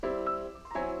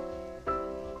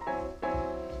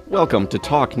Welcome to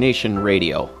Talk Nation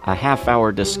Radio, a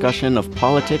half-hour discussion of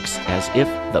politics as if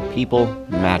the people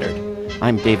mattered.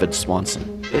 I'm David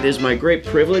Swanson. It is my great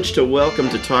privilege to welcome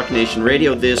to Talk Nation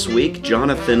Radio this week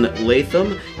Jonathan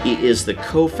Latham. He is the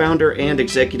co-founder and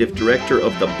executive director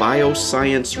of the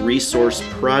Bioscience Resource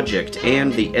Project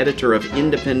and the editor of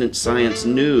Independent Science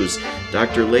News.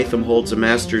 Dr. Latham holds a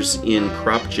master's in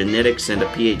crop genetics and a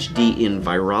PhD in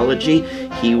virology.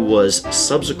 He was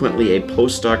subsequently a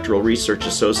postdoctoral research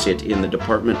associate in the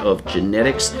Department of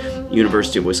Genetics,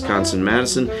 University of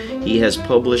Wisconsin-Madison. He has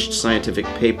published scientific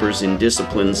papers in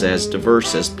disciplines as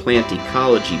diverse as plant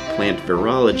ecology, plant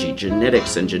virology,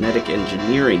 genetics, and genetic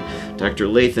engineering. Dr.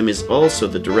 Latham is also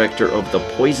the director of the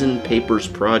Poison Papers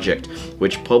Project,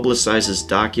 which publicizes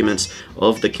documents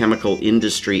of the chemical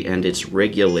industry and its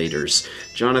regulators.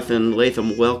 Jonathan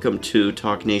Latham, welcome to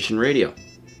Talk Nation Radio.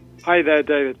 Hi there,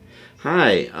 David.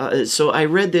 Hi. So I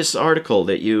read this article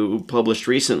that you published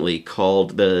recently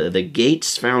called the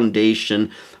Gates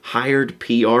Foundation hired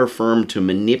PR firm to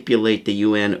manipulate the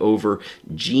UN over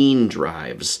gene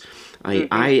drives.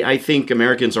 I think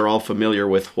Americans are all familiar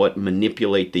with what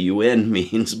manipulate the UN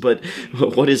means, but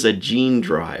what is a gene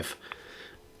drive?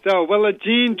 Well, a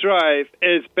gene drive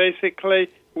is basically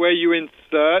where you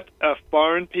insert a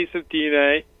foreign piece of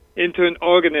DNA into an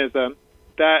organism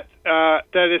that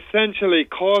essentially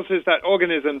causes that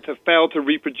organism to fail to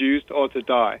reproduce or to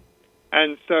die.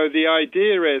 And so the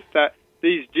idea is that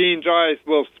these gene drives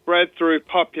will spread through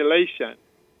population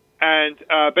and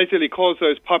basically cause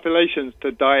those populations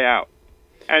to die out.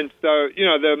 And so,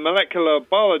 the molecular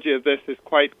biology of this is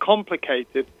quite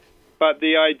complicated, but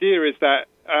the idea is that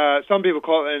some people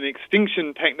call it an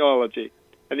extinction technology.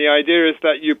 And the idea is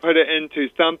that you put it into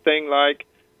something like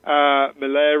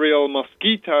malarial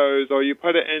mosquitoes, or you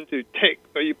put it into ticks,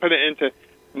 or you put it into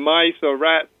mice or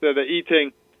rats that are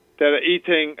eating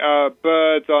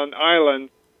birds on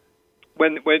islands,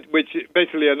 which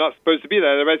basically are not supposed to be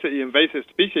there. They're basically invasive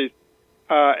species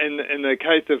in the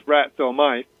case of rats or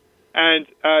mice, and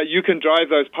you can drive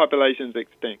those populations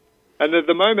extinct. And at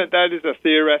the moment, that is a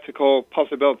theoretical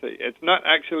possibility. It's not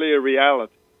actually a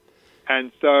reality.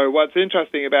 And so, what's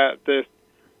interesting about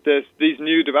these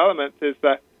new developments is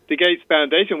that the Gates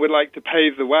Foundation would like to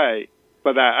pave the way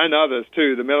for that, and others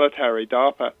too, the military,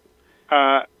 DARPA,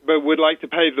 but would like to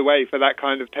pave the way for that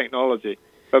kind of technology.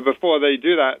 But before they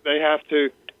do that, they have to,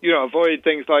 avoid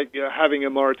things like having a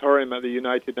moratorium at the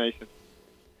United Nations.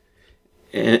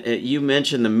 You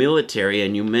mentioned the military,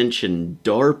 and you mentioned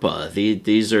DARPA.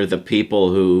 These are the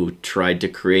people who tried to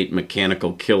create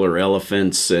mechanical killer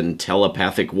elephants and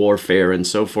telepathic warfare and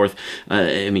so forth.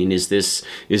 Is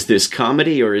this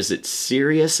comedy or is it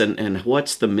serious? And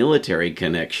what's the military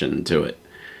connection to it?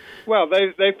 Well,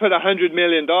 they put $100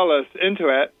 million into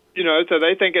it, so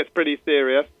they think it's pretty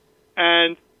serious.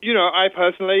 And, I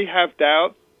personally have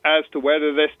doubts as to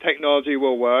whether this technology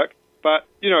will work. But,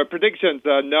 predictions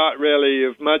are not really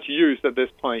of much use at this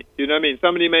point. You know what I mean?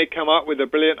 Somebody may come up with a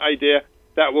brilliant idea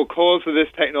that will cause for this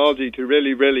technology to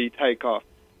really, really take off.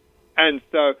 And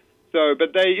but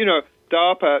they,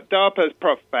 DARPA's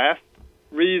professed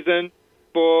reason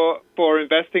for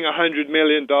investing $100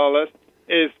 million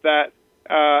is that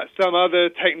some other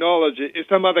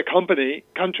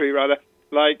country,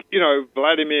 like,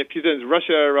 Vladimir Putin's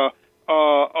Russia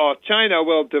or China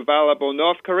will develop, or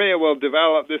North Korea will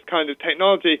develop this kind of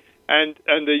technology, and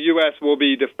the U.S. will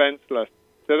be defenseless.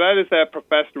 So that is their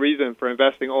professed reason for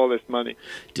investing all this money.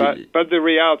 But the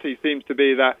reality seems to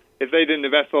be that if they didn't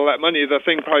invest all that money, the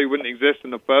thing probably wouldn't exist in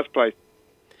the first place.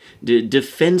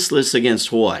 Defenseless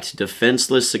against what?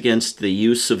 Defenseless against the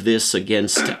use of this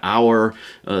against our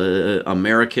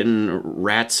American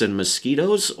rats and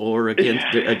mosquitoes, or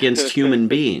against human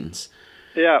beings?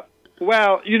 Yeah.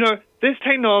 Well, this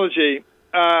technology,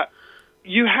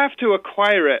 you have to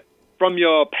acquire it from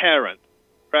your parent,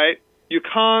 right? You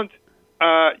can't,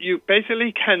 you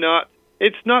basically cannot,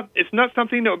 it's not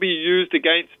something that will be used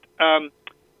against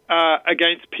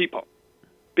people,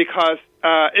 because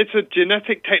it's a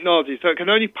genetic technology, so it can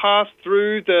only pass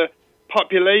through the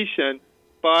population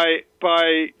by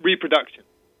reproduction.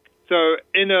 So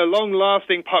in a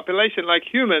long-lasting population like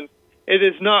humans,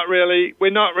 we're not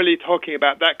really talking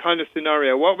about that kind of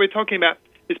scenario. What we're talking about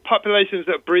is populations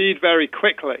that breed very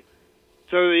quickly.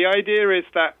 So the idea is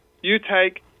that you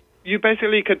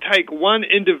basically could take one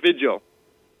individual,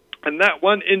 and that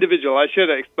one individual, I should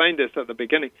have explained this at the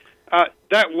beginning,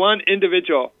 that one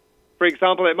individual, for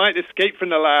example, it might escape from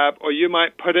the lab, or you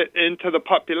might put it into the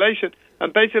population,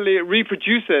 and basically it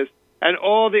reproduces, and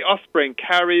all the offspring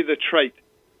carry the trait,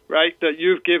 right, that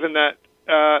you've given that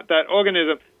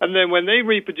organism. And then when they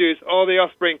reproduce, all the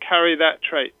offspring carry that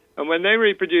trait. And when they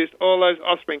reproduce, all those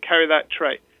offspring carry that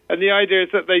trait. And the idea is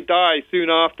that they die soon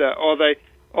after, or they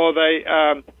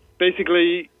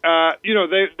basically,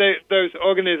 those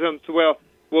organisms will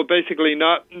basically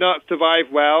not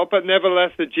survive well, but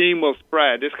nevertheless the gene will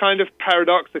spread. It's kind of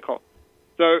paradoxical.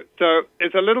 So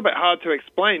it's a little bit hard to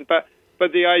explain, but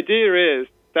the idea is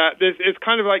that this is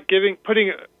kind of like putting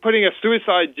a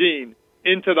suicide gene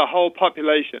into the whole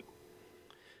population.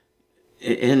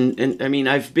 And I mean,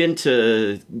 I've been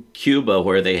to Cuba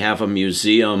where they have a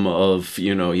museum of,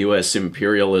 U.S.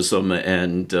 imperialism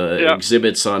and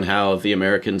exhibits on how the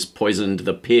Americans poisoned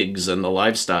the pigs and the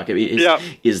livestock. I mean,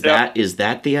 is that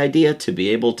the idea, to be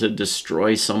able to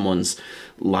destroy someone's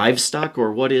livestock,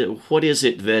 or what is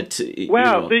it that?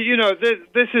 Well,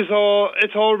 this is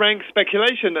all rank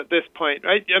speculation at this point,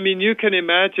 right? I mean, you can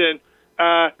imagine.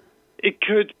 It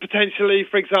could potentially,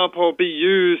 for example, be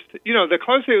used, the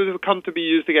closest it would come to be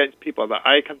used against people that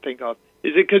I can think of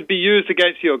is it could be used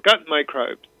against your gut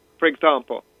microbes, for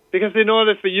example. Because in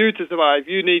order for you to survive,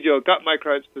 you need your gut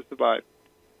microbes to survive.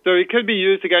 So it could be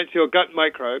used against your gut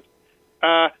microbes.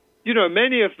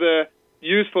 Many of the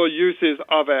useful uses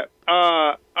of it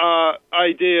are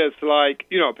ideas like,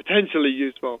 potentially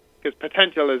useful, because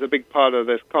potential is a big part of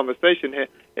this conversation here,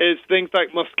 is things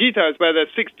like mosquitoes, where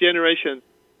there's 6 generations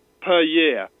per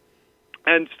year.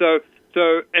 And so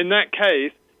in that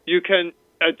case,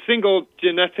 a single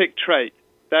genetic trait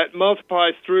that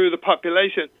multiplies through the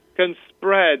population can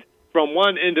spread from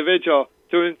one individual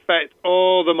to infect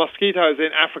all the mosquitoes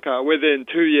in Africa within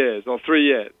 2 years or 3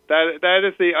 years. That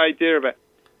is the idea of it.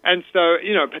 And so,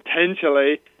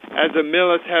 potentially, as a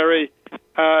military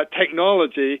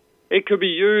technology, it could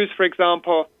be used, for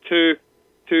example, to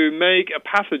make a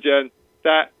pathogen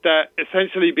that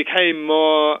essentially became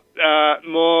more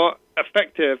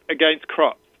effective against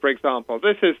crops, for example.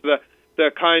 This is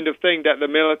the kind of thing that the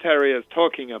military is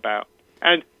talking about.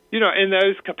 And, in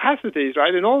those capacities,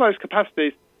 right, in all those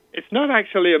capacities, it's not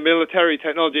actually a military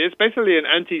technology. It's basically an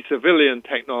anti-civilian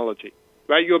technology,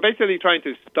 right? You're basically trying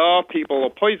to starve people or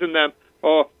poison them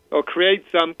or create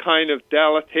some kind of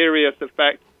deleterious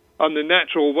effect on the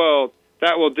natural world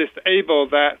that will disable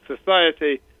that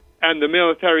society. And the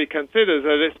military considers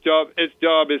that its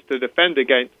job is to defend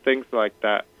against things like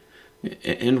that.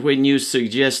 And when you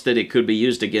suggest that it could be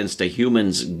used against a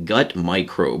human's gut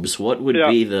microbes, what would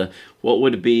be the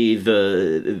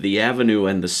avenue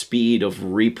and the speed of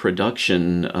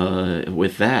reproduction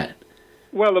with that?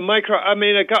 Well, a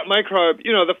gut microbe,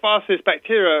 the fastest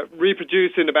bacteria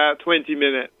reproduce in about 20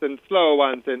 minutes, and slower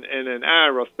ones in an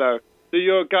hour or so. So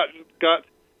your gut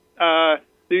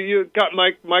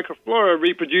microflora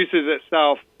reproduces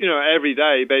itself, every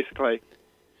day, basically.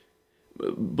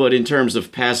 But in terms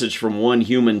of passage from one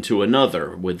human to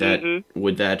another, would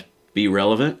that be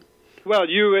relevant? Well,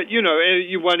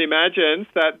 one imagines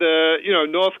that the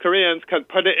North Koreans could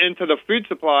put it into the food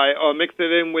supply or mix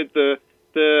it in with the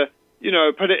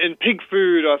put it in pig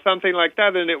food or something like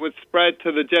that, and it would spread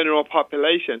to the general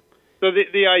population. So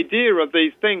the idea of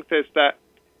these things is that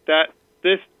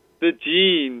the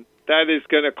gene that is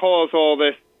going to cause all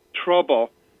this trouble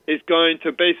is going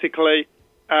to basically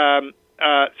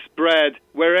spread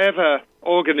wherever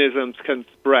organisms can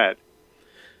spread.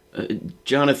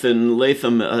 Jonathan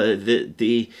Latham,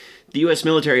 the U.S.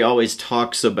 military always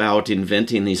talks about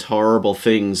inventing these horrible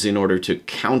things in order to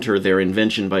counter their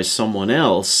invention by someone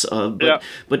else.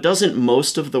 But doesn't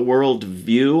most of the world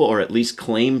view, or at least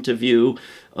claim to view,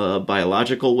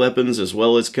 biological weapons as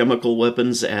well as chemical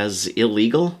weapons as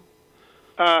illegal?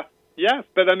 Yes,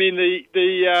 but I mean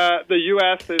the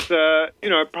U.S. is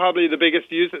probably the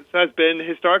biggest user. Has been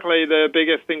historically the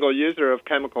biggest single user of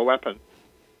chemical weapons.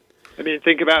 I mean,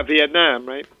 think about Vietnam,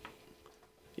 right?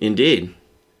 Indeed.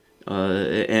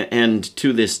 And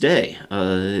to this day,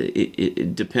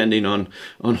 depending on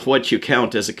what you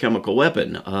count as a chemical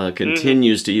weapon,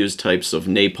 continues to use types of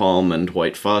napalm and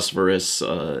white phosphorus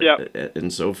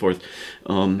and so forth.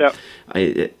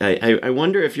 I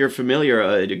wonder if you're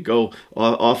familiar, to go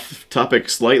off topic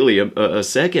slightly a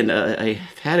second, I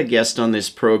had a guest on this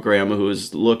program who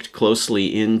has looked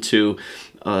closely into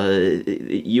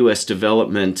U.S.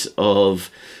 development of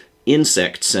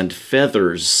insects and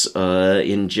feathers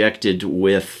injected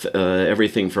with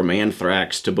everything from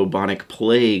anthrax to bubonic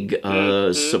plague,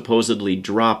 supposedly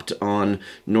dropped on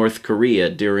North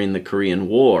Korea during the Korean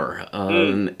War,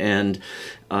 and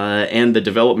the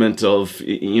development of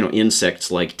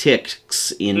insects like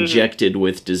ticks injected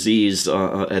with disease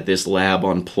at this lab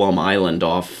on Plum Island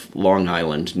off Long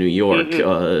Island, New York.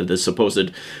 The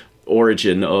supposed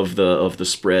origin of the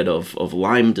spread of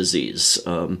Lyme disease.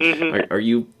 Are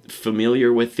you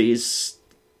familiar with these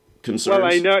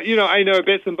concerns? Well, I know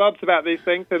bits and bobs about these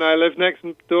things, and I live next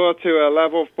door to a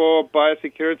level 4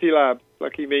 biosecurity lab.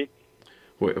 Lucky me.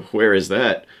 Where is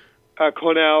that?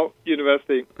 Cornell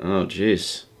University. Oh,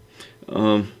 jeez.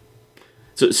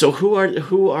 So who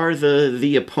are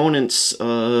the opponents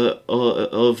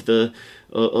of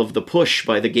the push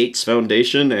by the Gates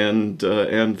Foundation and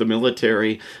the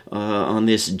military on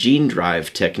this gene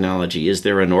drive technology? Is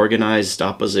there an organized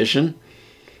opposition?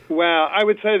 Well, I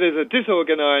would say there's a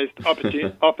disorganized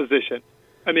opposition.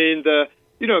 I mean,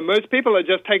 most people are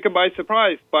just taken by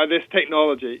surprise by this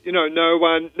technology. No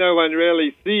one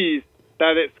really sees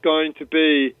that it's going to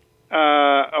be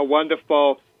a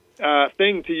wonderful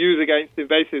thing to use against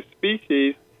invasive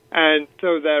species. And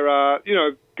so there are,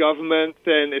 governments,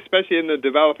 and especially in the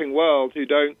developing world, who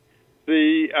don't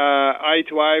see eye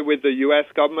to eye with the U.S.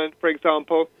 government, for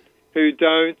example, who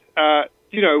don't,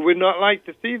 would not like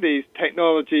to see these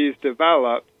technologies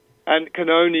develop and can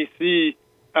only see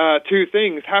two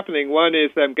things happening. One is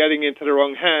them getting into the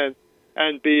wrong hands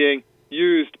and being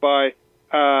used by,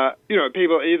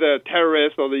 people, either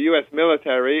terrorists or the U.S.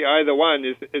 military. Either one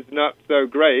is not so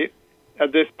great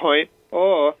at this point,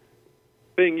 or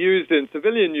being used in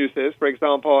civilian uses, for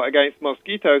example, against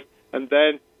mosquitoes, and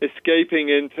then escaping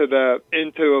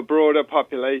into a broader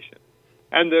population.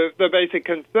 And the basic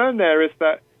concern there is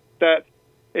that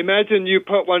imagine you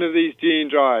put one of these gene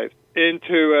drives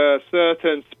into a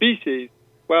certain species.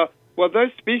 Well,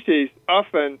 those species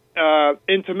often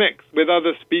intermix with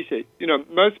other species.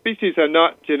 Most species are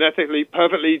not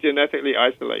perfectly genetically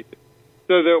isolated.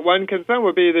 So the one concern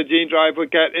would be the gene drive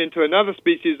would get into another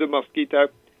species of mosquito,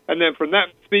 and then from that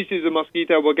species of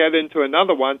mosquito will get into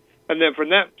another one, and then from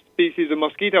that species of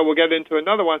mosquito will get into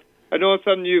another one, and all of a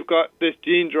sudden you've got this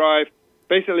gene drive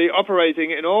basically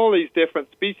operating in all these different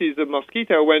species of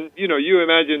mosquito when, you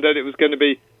imagined that it was going to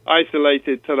be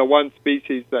isolated to the one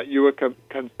species that you were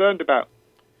concerned about.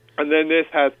 And then this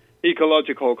has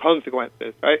ecological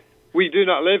consequences, right? We do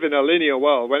not live in a linear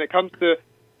world. When it comes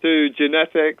to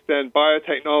genetics and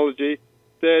biotechnology,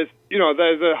 there's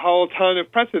a whole ton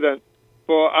of precedent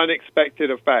for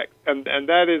unexpected effects, and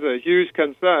that is a huge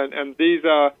concern. And these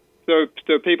are so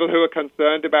people who are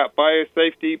concerned about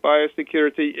biosafety,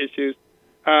 biosecurity issues,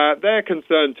 they're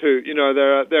concerned too.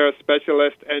 There are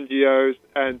specialist NGOs,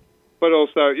 but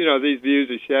also these views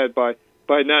are shared by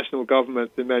national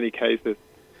governments in many cases.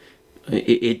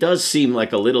 It does seem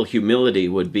like a little humility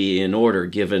would be in order,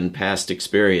 given past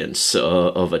experience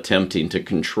of attempting to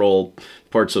control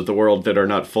parts of the world that are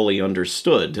not fully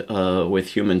understood with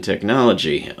human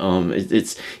technology.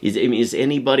 Is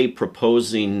anybody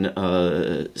proposing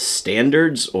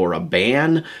standards or a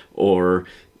ban or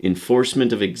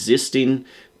enforcement of existing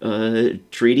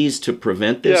treaties to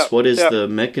prevent this? What is the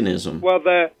mechanism? Well,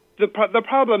 the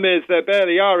problem is there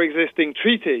barely are existing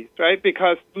treaties, right?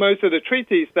 Because most of the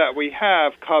treaties that we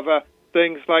have cover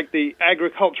things like the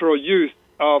agricultural use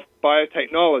of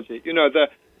biotechnology.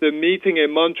 The meeting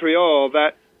in Montreal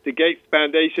that the Gates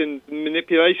Foundation's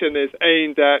manipulation is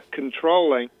aimed at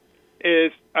controlling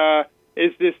is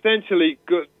essentially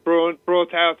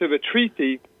brought out of a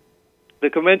treaty, the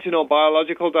Convention on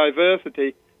Biological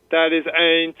Diversity, that is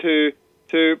aimed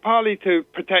to partly to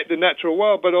protect the natural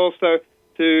world, but also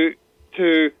to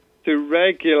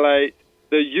regulate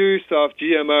the use of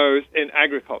GMOs in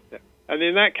agriculture. And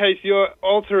in that case, you're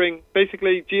altering,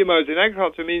 basically, GMOs in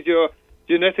agriculture means you're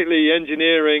genetically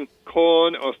engineering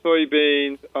corn or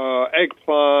soybeans or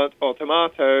eggplant or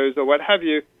tomatoes or what have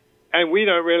you, and we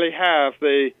don't really have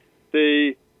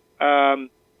the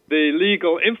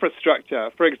legal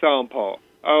infrastructure, for example,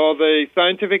 or the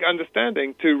scientific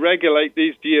understanding to regulate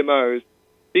these GMOs,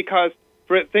 because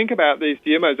think about these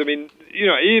GMOs. I mean,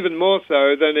 even more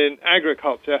so than in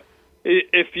agriculture,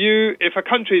 if a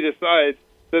country decides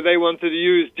that they wanted to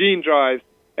use gene drives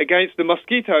against the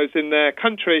mosquitoes in their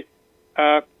country,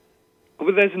 well,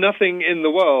 there's nothing in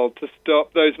the world to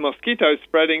stop those mosquitoes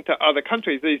spreading to other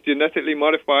countries. These genetically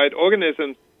modified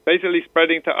organisms basically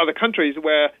spreading to other countries,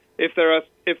 where if there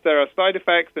are side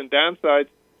effects and downsides,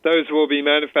 those will be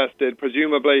manifested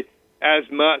presumably as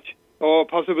much or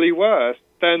possibly worse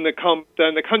than the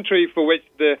country for which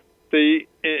the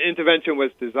intervention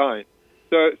was designed.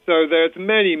 So there's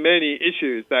many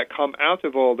issues that come out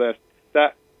of all this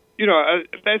that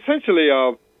essentially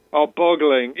are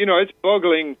boggling. It's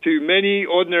boggling to many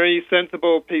ordinary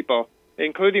sensible people,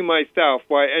 including myself,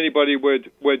 why anybody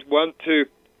would want to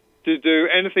do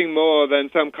anything more than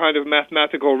some kind of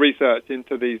mathematical research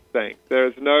into these things. There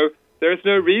is no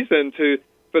reason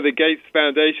for the Gates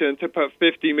Foundation to put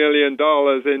 $50 million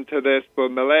into this for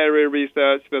malaria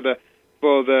research, for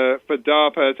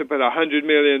DARPA to put $100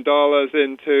 million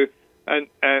into and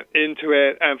into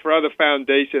it, and for other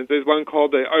foundations. There's one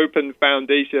called the Open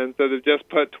Foundation that have just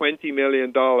put $20 million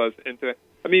into it.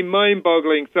 I mean,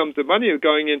 mind-boggling sums of money are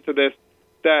going into this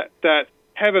that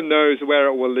heaven knows where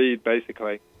it will lead,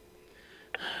 basically.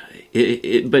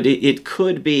 But it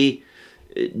could be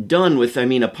done with, I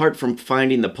mean, apart from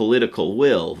finding the political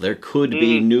will, there could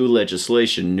be new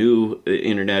legislation, new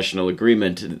international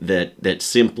agreement that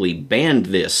simply banned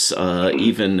this,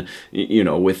 even,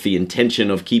 with the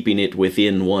intention of keeping it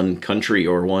within one country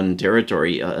or one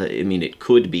territory. I mean, it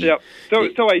could be. Yeah.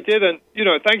 So I didn't,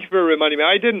 thank you for reminding me.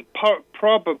 I didn't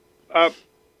properly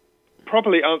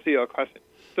answer your question.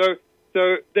 So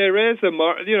there is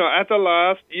at the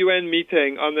last UN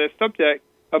meeting on this subject,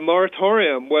 a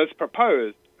moratorium was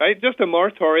proposed, right? Just a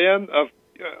moratorium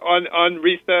on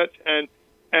research and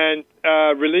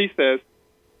releases,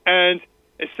 and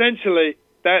essentially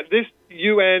that this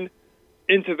UN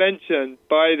intervention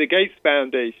by the Gates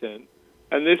Foundation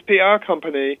and this PR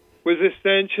company was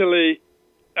essentially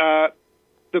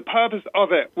the purpose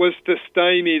of it was to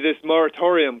stymie this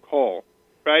moratorium call,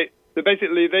 right? So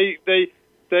basically,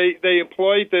 they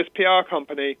employed this PR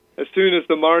company as soon as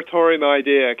the moratorium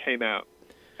idea came out.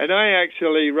 And I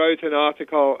actually wrote an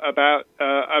article about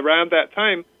around that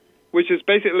time, which is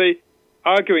basically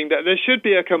arguing that there should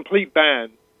be a complete ban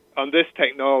on this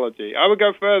technology. I would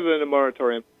go further than a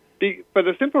moratorium, for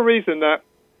the simple reason that,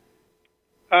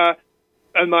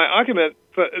 and my argument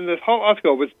in this whole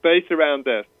article was based around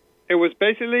this. It was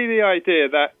basically the idea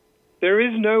that there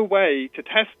is no way to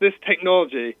test this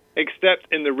technology except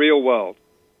in the real world,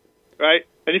 right?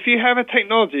 And if you have a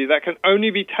technology that can only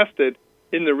be tested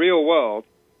in the real world,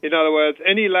 in other words,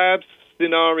 any lab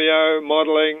scenario,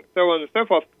 modeling, so on and so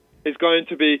forth, is going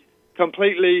to be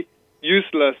completely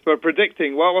useless for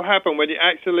predicting what will happen when you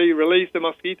actually release the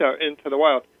mosquito into the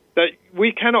wild. That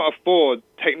we cannot afford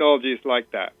technologies like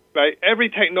that, right? Every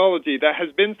technology that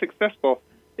has been successful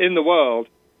in the world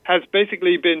has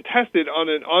basically been tested on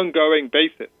an ongoing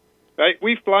basis, right?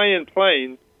 We fly in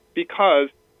planes because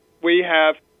we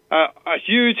have a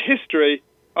huge history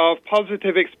of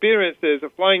positive experiences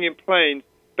of flying in planes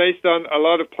based on a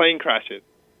lot of plane crashes,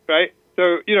 right?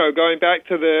 So, going back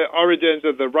to the origins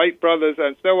of the Wright brothers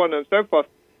and so on and so forth,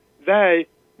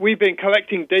 we've been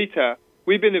collecting data.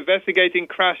 We've been investigating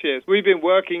crashes. We've been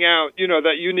working out,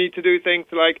 that you need to do things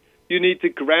like you need to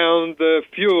ground the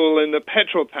fuel in the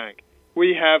petrol tank.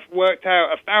 We have worked out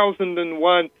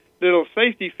 1,001 little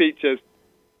safety features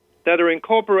that are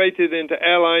incorporated into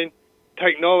airline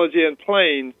technology and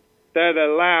planes that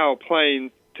allow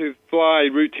planes to fly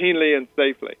routinely and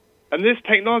safely. And this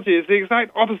technology is the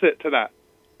exact opposite to that.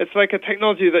 It's like a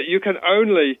technology that you can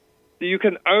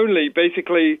only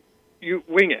basically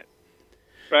wing it,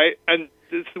 right? And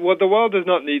the world does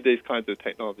not need these kinds of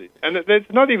technologies, and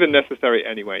it's not even necessary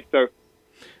anyway. So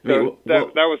that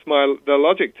was the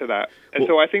logic to that, and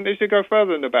so I think they should go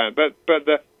further than the ban,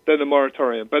 than the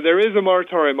moratorium. But there is a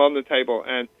moratorium on the table,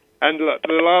 and the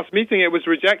last meeting it was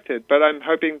rejected. But I'm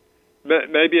hoping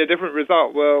maybe a different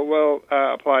result will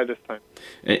apply this time.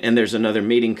 And there's another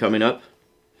meeting coming up?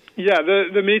 Yeah,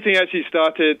 the meeting actually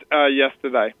started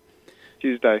yesterday,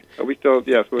 Tuesday. Are we still?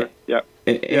 Yes, we're. Yeah.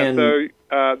 So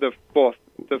the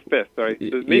 5th. Sorry,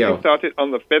 the meeting started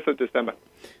on the 5th of December.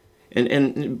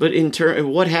 But in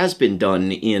what has been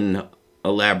done in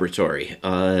a laboratory,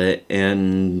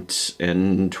 and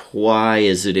why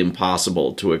is it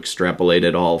impossible to extrapolate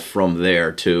it all from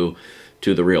there to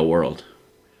the real world?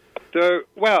 So,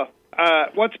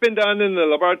 what's been done in the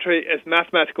laboratory is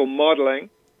mathematical modeling.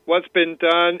 What's been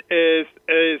done is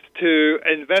to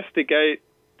investigate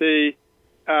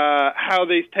how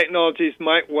these technologies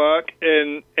might work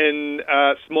in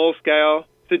small scale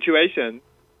situations.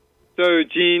 So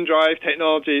gene drive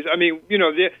technologies. I mean,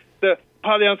 the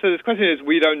part of the answer to this question is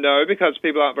we don't know because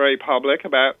people aren't very public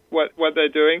about what they're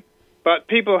doing. But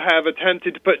people have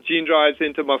attempted to put gene drives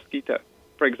into mosquitoes,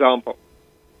 for example.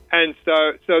 And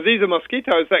so these are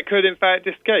mosquitoes that could, in fact,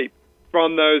 escape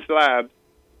from those labs.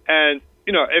 And,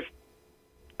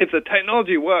 if the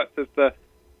technology works as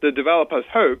the developers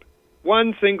hope,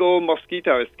 one single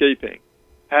mosquito escaping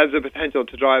has the potential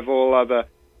to drive all other,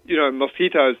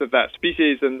 mosquitoes of that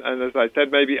species and as I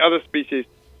said, maybe other species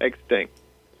extinct.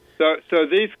 So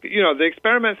these, the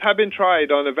experiments have been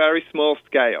tried on a very small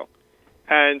scale.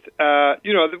 And,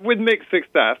 with mixed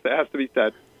success, it has to be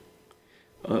said.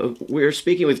 We're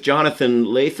speaking with Jonathan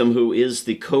Latham, who is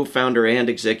the co-founder and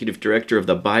executive director of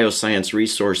the Bioscience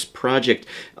Resource Project.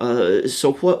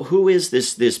 So who is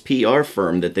this PR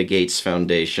firm that the Gates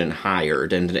Foundation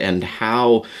hired, and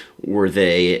how were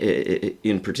they,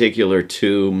 in particular,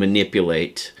 to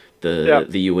manipulate the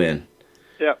UN?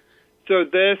 Yeah.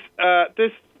 this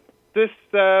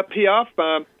PR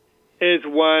firm is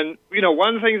one.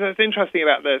 One of the things that's interesting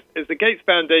about this is the Gates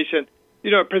Foundation.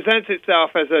 Presents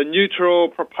itself as a neutral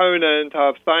proponent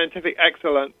of scientific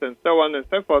excellence and so on and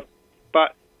so forth.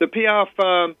 But the PR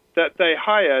firm that they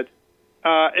hired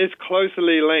is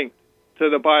closely linked to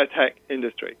the biotech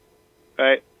industry,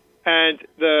 right? And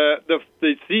the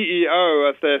CEO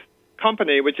of this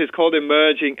company, which is called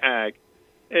Emerging Ag,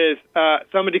 is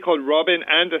somebody called Robin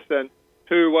Anderson,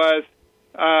 who was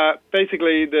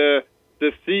basically the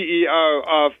CEO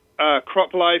of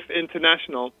CropLife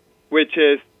International, which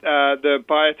is the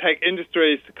biotech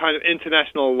industry's kind of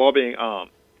international lobbying arm.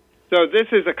 So this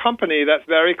is a company that's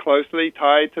very closely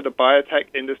tied to the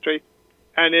biotech industry,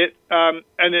 and it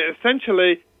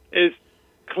essentially is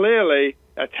clearly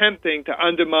attempting to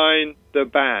undermine the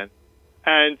ban,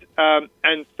 and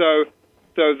so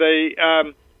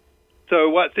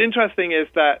what's interesting is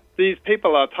that these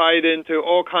people are tied into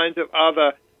all kinds of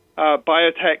other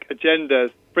biotech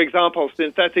agendas. For example,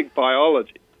 synthetic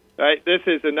biology. Right, this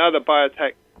is another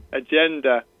biotech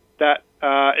agenda that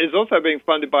is also being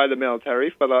funded by the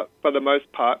military for the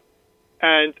most part,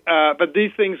 and but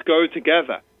these things go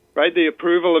together. Right, the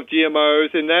approval of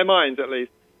GMOs in their minds, at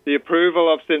least. The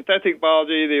approval of synthetic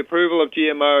biology, the approval of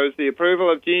GMOs, the approval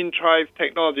of gene-drive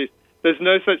technologies. There's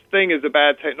no such thing as a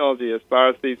bad technology as far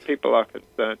as these people are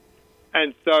concerned.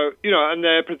 And so, and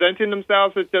they're presenting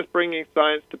themselves as just bringing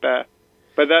science to bear.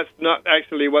 But that's not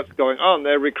actually what's going on.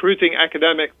 They're recruiting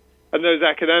academics, and those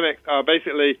academics are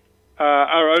basically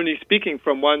are only speaking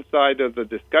from one side of the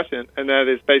discussion, and that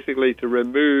is basically to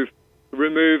remove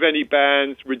any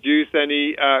bans, reduce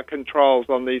any controls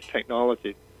on these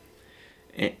technologies.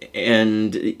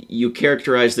 And you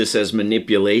characterize this as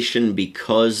manipulation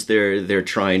because they're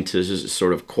trying to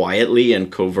sort of quietly and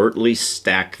covertly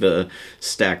stack the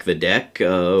deck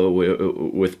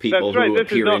with people That's right. who This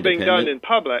appear is not independent. being done in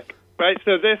public, right?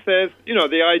 So this is,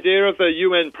 the idea of the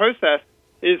UN process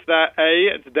is that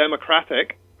it's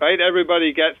democratic, right?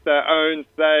 Everybody gets their own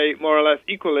say more or less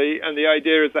equally, and the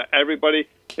idea is that everybody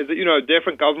is that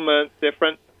different governments,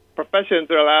 different professions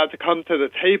are allowed to come to the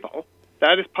table.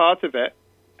 That is part of it.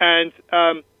 And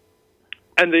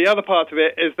the other part of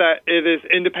it is that it is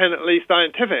independently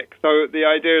scientific. So the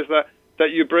idea is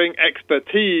that you bring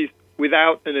expertise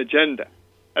without an agenda.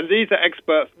 And these are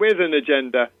experts with an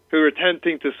agenda who are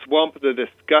attempting to swamp the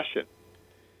discussion.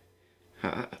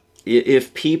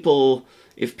 If people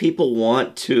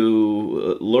want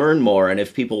to learn more, and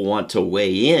if people want to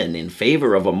weigh in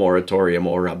favor of a moratorium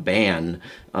or a ban,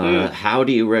 how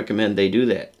do you recommend they do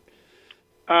that?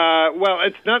 Well,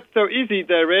 it's not so easy.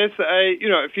 There is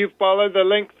if you follow the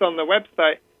links on the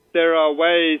website, there are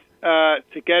ways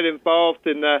to get involved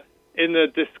in the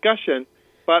discussion.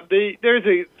 But there is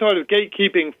a sort of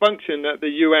gatekeeping function that the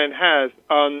UN has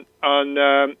on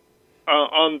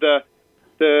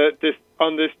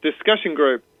this discussion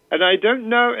group, and I don't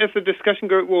know if the discussion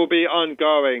group will be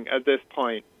ongoing at this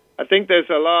point. I think there's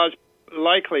a large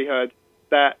likelihood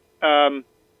that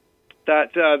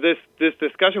this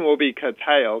discussion will be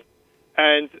curtailed,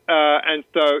 and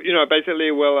so basically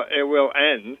it will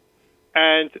end,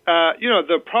 and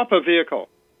the proper vehicle,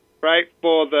 right,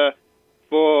 for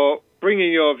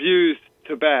bringing your views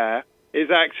to bear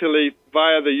is actually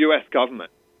via the U.S.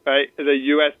 government, right? The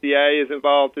USDA is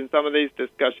involved in some of these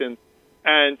discussions,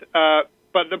 and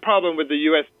but the problem with the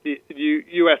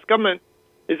U.S. government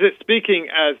is it's speaking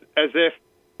as if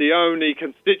the only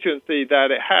constituency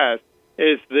that it has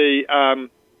is the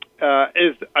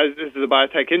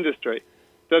biotech industry.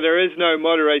 So there is no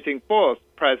moderating force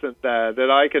present there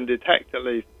that I can detect, at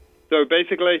least. So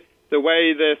basically, the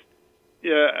way this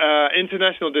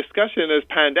international discussion has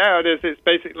panned out is it's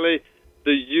basically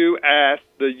the U.S.,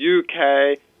 the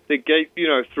U.K.,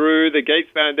 through the Gates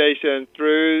Foundation,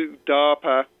 through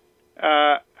DARPA,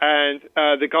 and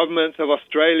the governments of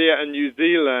Australia and New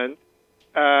Zealand,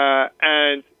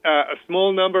 and a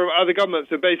small number of other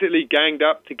governments are basically ganged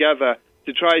up together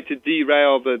to try to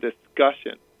derail the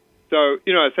discussion. So,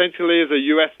 essentially, as a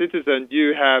U.S. citizen,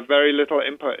 you have very little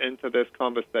input into this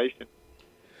conversation.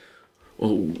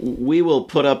 Well, we will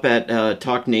put up at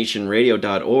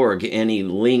talknationradio.org any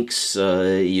links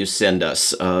you send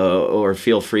us, or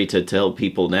feel free to tell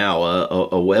people now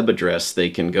a web address they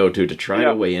can go to try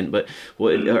to weigh in. But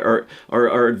are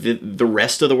the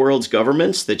rest of the world's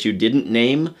governments that you didn't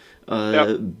name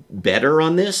better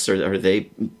on this, or are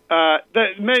they?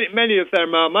 Many of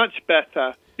them are much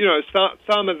better.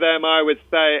 Some of them, I would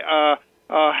say, are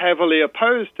heavily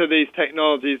opposed to these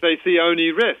technologies. They see only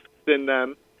risks in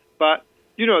them. But,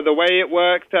 the way it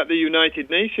works at the United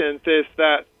Nations is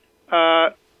that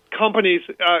countries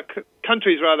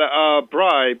rather are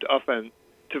bribed often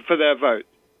for their votes,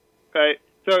 right?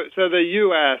 So the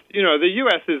U.S., the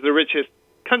U.S. is the richest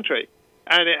country,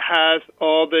 and it has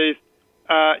all these,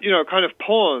 kind of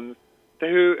pawns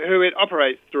who it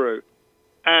operates through,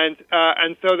 and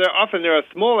so there are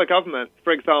smaller governments,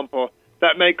 for example,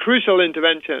 that make crucial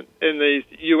interventions in these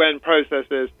UN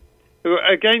processes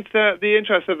against the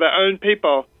interests of their own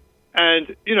people.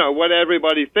 And, what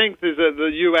everybody thinks is that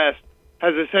the U.S.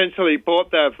 has essentially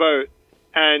bought their vote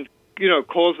and,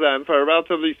 caused them for a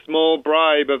relatively small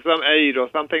bribe of some aid or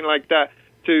something like that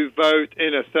to vote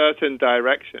in a certain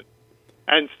direction.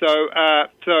 And so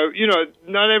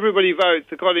not everybody votes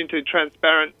according to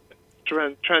transparent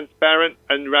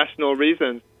and rational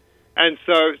reasons. And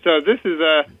so this is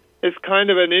kind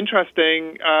of an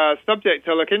interesting subject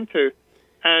to look into.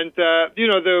 And,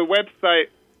 the website,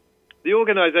 the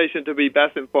organization to be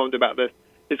best informed about this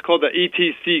is called the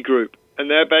ETC Group, and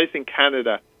they're based in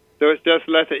Canada. So it's just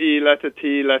letter E, letter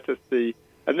T, letter C.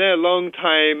 And they're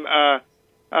long-time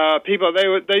people.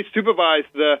 They supervise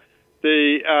the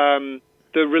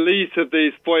release of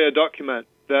these FOIA documents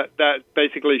that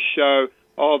basically show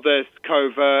all this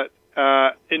covert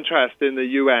interest in the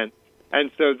UN. And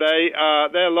so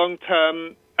they're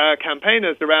long-term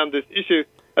campaigners around this issue,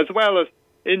 as well as,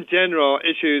 in general,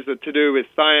 issues to do with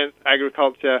science,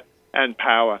 agriculture, and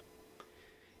power.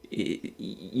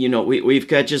 We've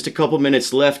got just a couple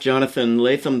minutes left, Jonathan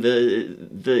Latham.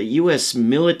 The U.S.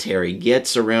 military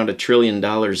gets around $1 trillion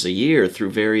a year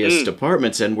through various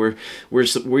departments, and we're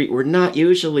not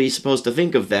usually supposed to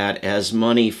think of that as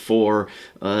money for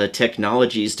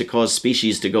technologies to cause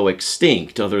species to go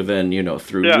extinct, other than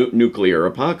through nuclear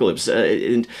apocalypse.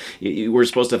 And we're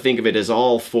supposed to think of it as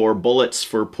all for bullets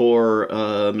for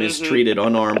poor, mistreated,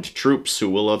 unarmed troops who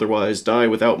will otherwise die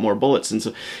without more bullets. And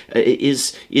so,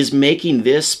 is making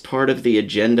this part of the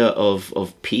agenda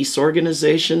of peace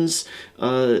organizations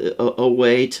a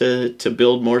way to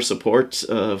build more support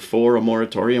for a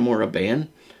moratorium or a ban?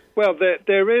 Well,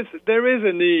 there is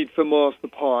a need for more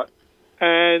support,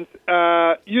 and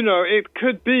it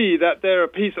could be that there are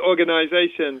peace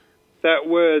organizations that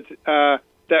would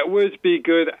be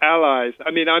good allies. I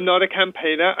mean, I'm not a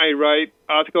campaigner. I write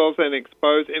articles and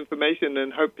expose information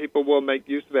and hope people will make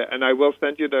use of it, and I will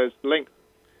send you those links.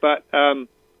 But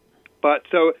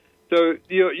so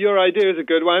your idea is a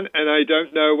good one, and I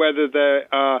don't know whether they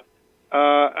are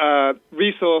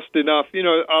resourced enough. A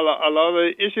lot of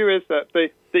the issue is that the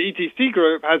ETC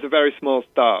group has a very small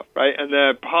staff, right? And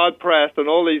they're hard pressed on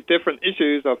all these different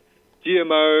issues of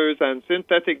GMOs and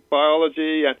synthetic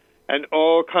biology and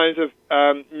all kinds of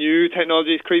new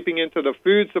technologies creeping into the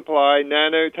food supply,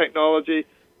 nanotechnology.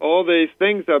 All these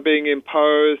things are being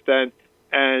imposed and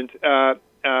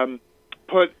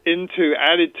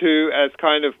added to as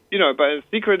kind of, but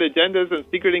secret agendas and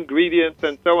secret ingredients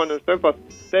and so on and so forth.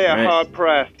 They are hard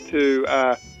pressed to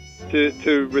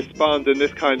respond in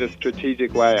this kind of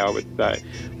strategic way, I would say.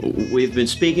 We've been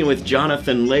speaking with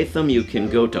Jonathan Latham. You can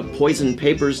go to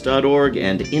poisonpapers.org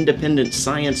and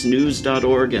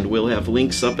independentsciencenews.org, and we'll have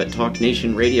links up at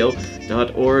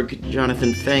talknationradio.org.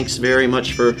 Jonathan, thanks very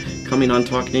much for coming on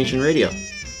Talk Nation Radio.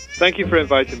 Thank you for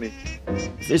inviting me.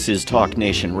 This is Talk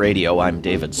Nation Radio. I'm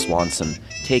David Swanson.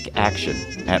 Take action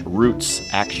at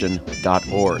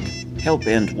rootsaction.org. Help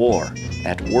end war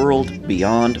at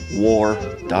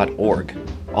worldbeyondwar.org.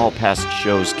 All past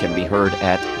shows can be heard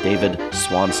at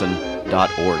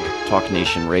davidswanson.org. Talk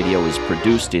Nation Radio is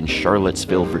produced in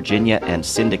Charlottesville, Virginia, and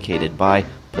syndicated by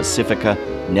Pacifica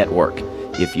Network.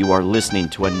 If you are listening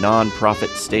to a non-profit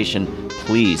station,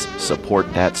 please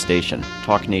support that station.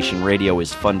 Talk Nation Radio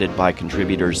is funded by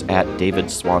contributors at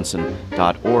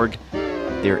davidswanson.org.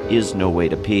 There is no way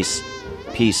to peace.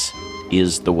 Peace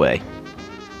is the way.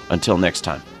 Until next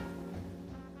time.